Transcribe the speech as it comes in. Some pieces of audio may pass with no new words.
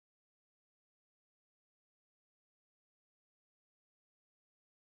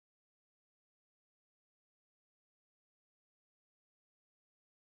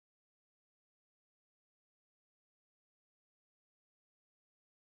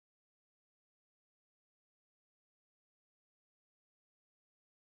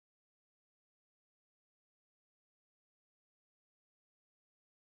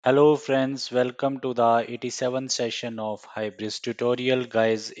Hello friends, welcome to the 87th session of Hybris tutorial.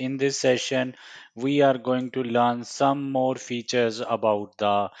 Guys, in this session, we are going to learn some more features about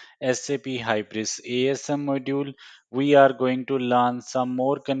the SAP Hybris ASM module. We are going to learn some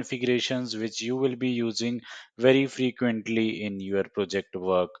more configurations which you will be using very frequently in your project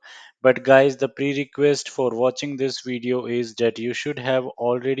work. But guys, the prerequisite for watching this video is that you should have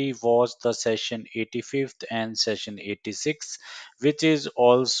already watched the session 85th and session 86, which is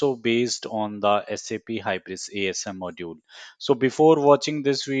also based on the SAP Hybris ASM module. So before watching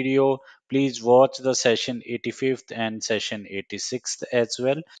this video, please watch the session 85th and session 86th as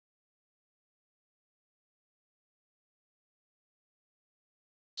well.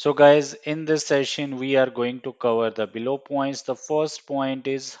 So guys, in this session, we are going to cover the below points. The first point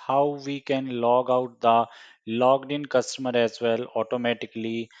is how we can log out the logged in customer as well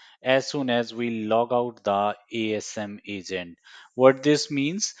automatically as soon as we log out the ASM agent. What this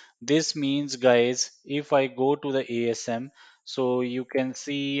means? This means guys, if I go to the ASM, so you can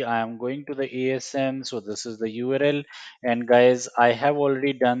see I am going to the ASM. So this is the URL, and guys, I have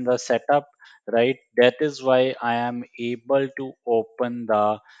already done the setup, right? That is why I am able to open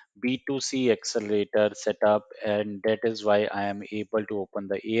the B2C accelerator setup, and that is why I am able to open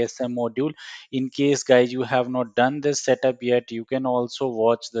the ASM module. In case guys you have not done this setup yet, you can also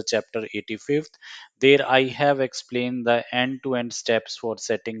watch the chapter 85th. There I have explained the end-to-end steps for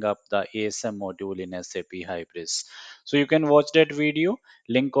setting up the ASM module in SAP Hybris. So you can watch that video.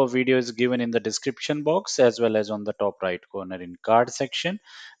 Link of video is given in the description box as well as on the top right corner in card section.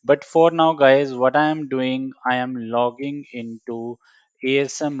 But for now guys, what I am doing, I am logging into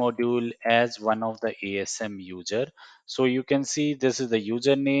ASM module as one of the ASM user. So you can see this is the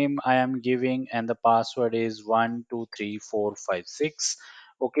username I am giving and the password is 123456.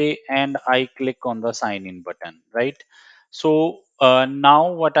 Okay, and I click on the sign in button, right? So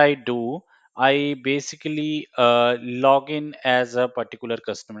now what I do, I basically log in as a particular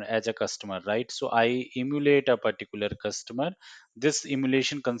customer, right? So I emulate a particular customer. This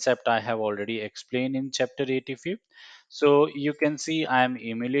emulation concept I have already explained in chapter 85. So you can see I am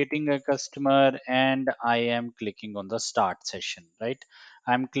emulating a customer and I am clicking on the start session, right?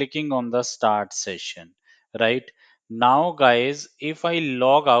 I'm clicking on the start session, right? Now guys, if I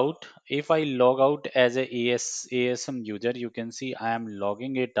log out as a ASM user, you can see I am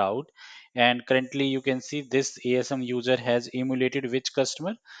logging it out, and currently you can see this ASM user has emulated which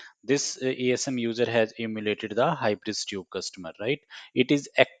customer? This ASM user has emulated the Hybris Tube customer, right? It is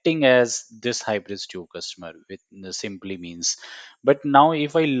acting as this Hybris Tube customer, which simply means. But now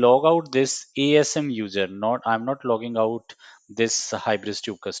if I log out this ASM user, not I'm not logging out this Hybris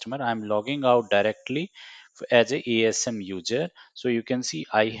Tube customer, I'm logging out directly as a ASM user. So you can see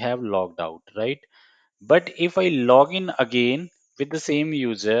I have logged out, right? But if I log in again with the same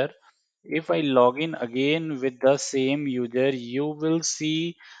user, if I log in again with the same user, you will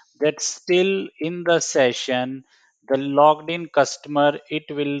see that still in the session, the logged in customer, it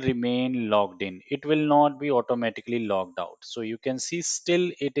will remain logged in. It will not be automatically logged out. So you can see still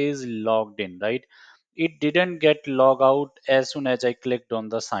it is logged in, right? It didn't get log out as soon as I clicked on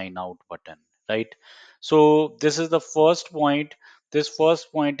the sign out button, right? So this is the first point. This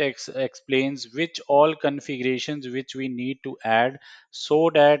first point explains which all configurations which we need to add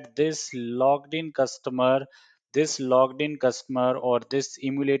so that this logged in customer or this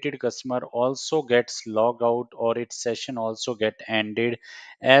emulated customer also gets logged out, or its session also get ended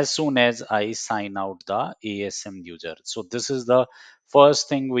as soon as I sign out the ASM user. So this is the first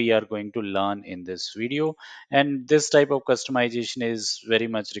thing we are going to learn in this video, and this type of customization is very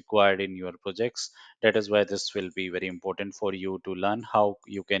much required in your projects. That is why this will be very important for you to learn how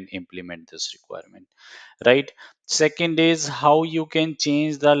you can implement this requirement, right? Second is how you can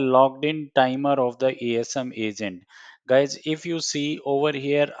change the logged in timer of the ASM agent. Guys, if you see over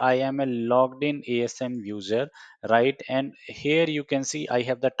here, I am a logged in ASM user, right? And here you can see I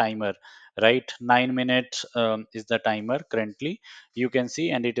have the timer, right? 9 minutes is the timer currently, you can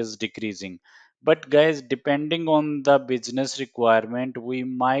see, and it is decreasing. But guys, depending on the business requirement, we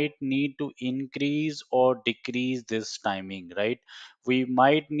might need to increase or decrease this timing, right? We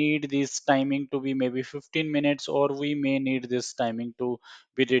might need this timing to be maybe 15 minutes, or we may need this timing to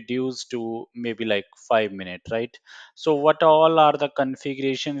be reduced to maybe like 5 minutes, right? So what all are the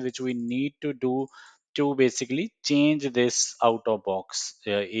configurations which we need to do to basically change this out of box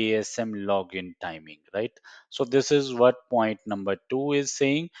ASM login timing, right? So this is what point number 2 is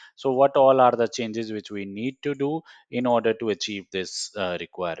saying. So what all are the changes which we need to do in order to achieve this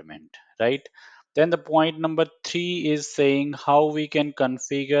requirement, right? Then the point number 3 is saying how we can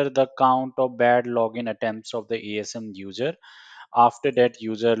configure the count of bad login attempts of the ASM user. After that,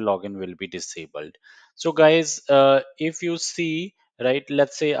 user login will be disabled. So guys, if you see, right,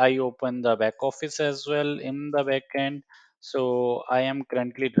 let's say I open the back office as well in the backend. So I am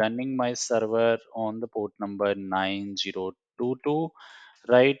currently running my server on the port number 9022,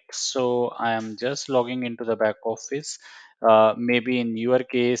 right? So I am just logging into the back office. Maybe in your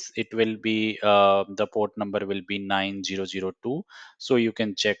case it will be the port number will be 9002, so you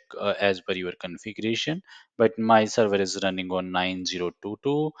can check as per your configuration, but my server is running on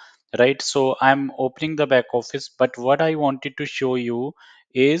 9022, right? So I'm opening the back office, but what I wanted to show you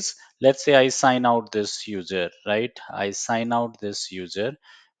is, let's say I sign out this user, right? I sign out this user.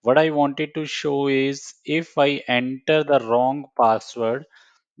 What I wanted to show is, if I enter the wrong password,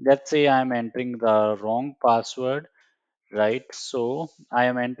 let's say I'm entering the wrong password, right? So I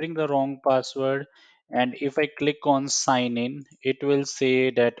am entering the wrong password, and if I click on sign in, it will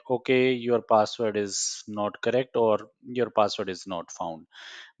say that okay, your password is not correct, or your password is not found.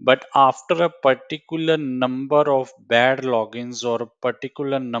 But after a particular number of bad logins or a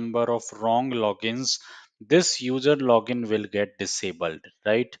particular number of wrong logins, this user login will get disabled,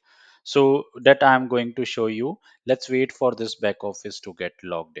 right? So that I'm going to show you. Let's wait for this back office to get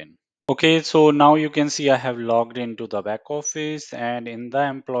logged in. Okay, so now you can see I have logged into the back office, and in the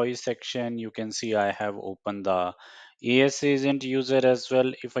employee section, you can see I have opened the AS agent user as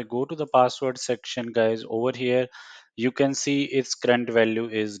well. If I go to the password section, guys, over here, you can see its current value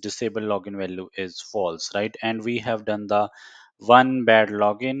is disable login value is false, right? And we have done the one bad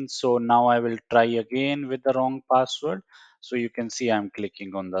login. So now I will try again with the wrong password. So you can see I'm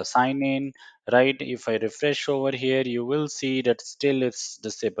clicking on the sign in, right? If I refresh over here, you will see that still its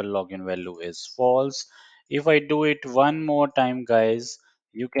disable login value is false. If I do it one more time, guys,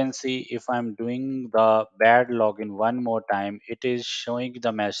 you can see if I'm doing the bad login one more time, it is showing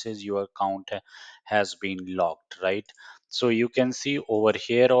the message your account has been locked, right? So you can see over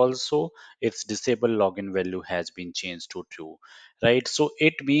here also its disable login value has been changed to true, right? So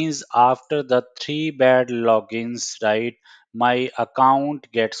it means after the three bad logins, right, my account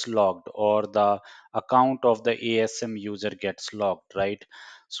gets logged, or the account of the ASM user gets logged, right?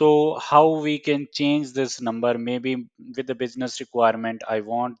 So how we can change this number? Maybe with the business requirement, I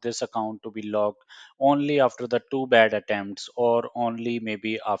want this account to be logged only after the two bad attempts, or only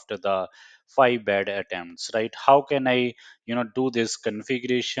maybe after the five bad attempts, right? How can I, do this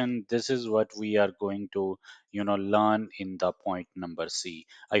configuration? This is what we are going to, learn in the point number C.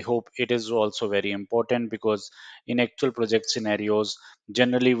 I hope it is also very important, because in actual project scenarios,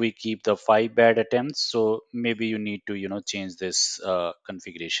 generally we keep the five bad attempts. So maybe you need to, change this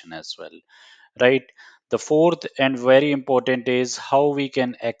configuration as well, right? The fourth and very important is how we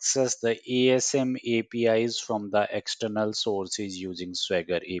can access the ASM APIs from the external sources using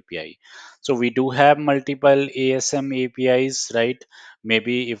Swagger API. So we do have multiple ASM APIs, right?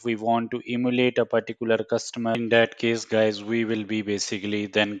 Maybe if we want to emulate a particular customer, in that case, guys, we will be basically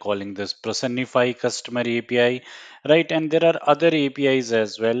then calling this Personify Customer API, right? And there are other APIs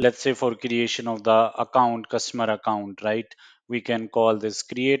as well. Let's say for creation of the account, customer account, right? We can call this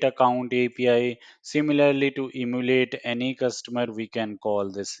create account API. Similarly, to emulate any customer, we can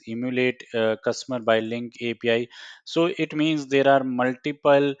call this emulate customer by link API. So it means there are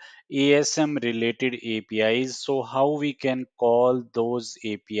multiple ASM related APIs. So how we can call those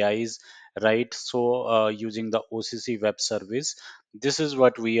APIs, right? So using the OCC web service, this is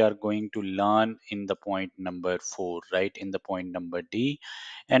what we are going to learn in the point number 4, right? In the point number D.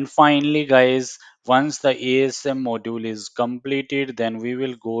 And finally, guys, once the ASM module is completed, then we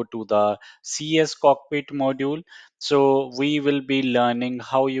will go to the CS cockpit module. So we will be learning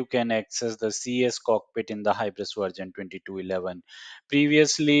how you can access the CS cockpit in the Hybris version 22.11.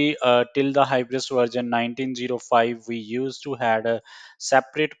 Previously, till the Hybris version 19.05, we used to had a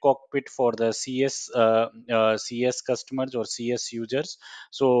separate cockpit for the CS customers or CS users.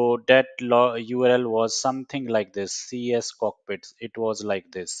 So that URL was something like this: CS cockpit. It was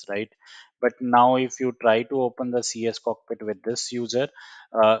like this, right? But now if you try to open the CS cockpit with this user,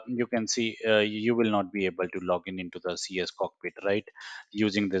 you can see you will not be able to log in into the CS cockpit, right,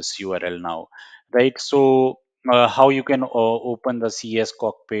 using this URL now, right? So how you can open the CS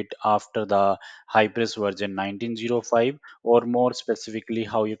cockpit after the Hybris version 19.05, or more specifically,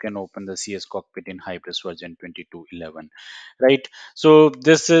 how you can open the CS cockpit in Hybris version 22.11, right? So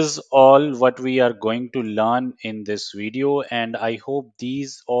this is all what we are going to learn in this video, and I hope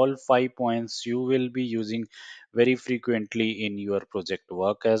these all 5 points you will be using very frequently in your project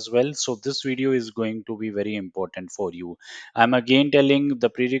work as well. So this video is going to be very important for you. I'm again telling the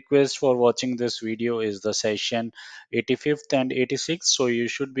prerequisite for watching this video is the session 85th and 86th. So you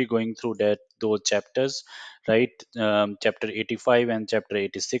should be going through that those chapters, right? Chapter 85 and chapter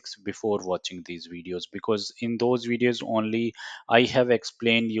 86 before watching these videos, because in those videos only I have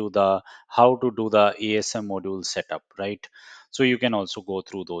explained you the how to do the ASM module setup, right? So you can also go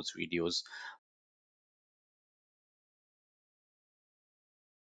through those videos.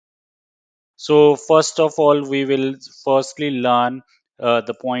 So first of all, we will firstly learn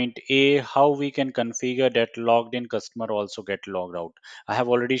the point A, how we can configure that logged in customer also get logged out. I have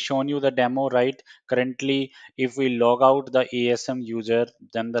already shown you the demo, right? Currently, if we log out the ASM user,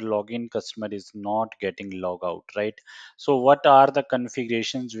 then the login customer is not getting log out, right? So what are the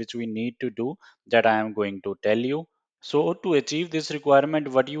configurations which we need to do, that I am going to tell you. So to achieve this requirement,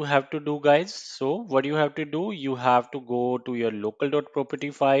 what you have to do, guys? So what you have to do, you have to go to your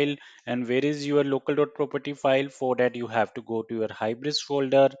local.property file. And where is your local.property file? For that, you have to go to your Hybris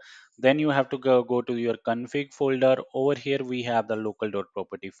folder. Then you have to go to your config folder. Over here, we have the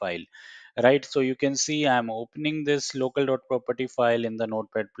local.property file, right? So you can see I'm opening this local.property file in the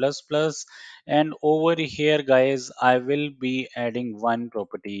Notepad++. And over here, guys, I will be adding one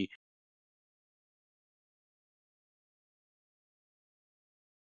property.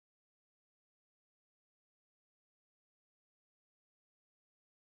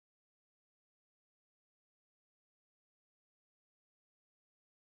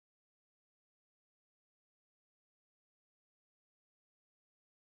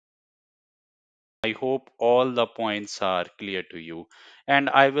 I hope all the points are clear to you. And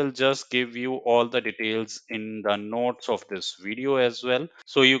I will just give you all the details in the notes of this video as well.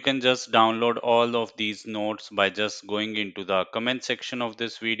 So you can just download all of these notes by just going into the comment section of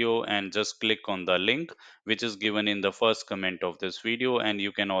this video and just click on the link which is given in the first comment of this video, and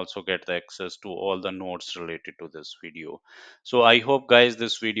you can also get the access to all the notes related to this video. So I hope guys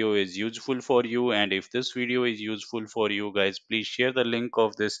this video is useful for you, and if this video is useful for you guys, please share the link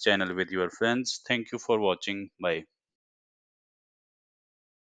of this channel with your friends. Thank you for watching. Bye.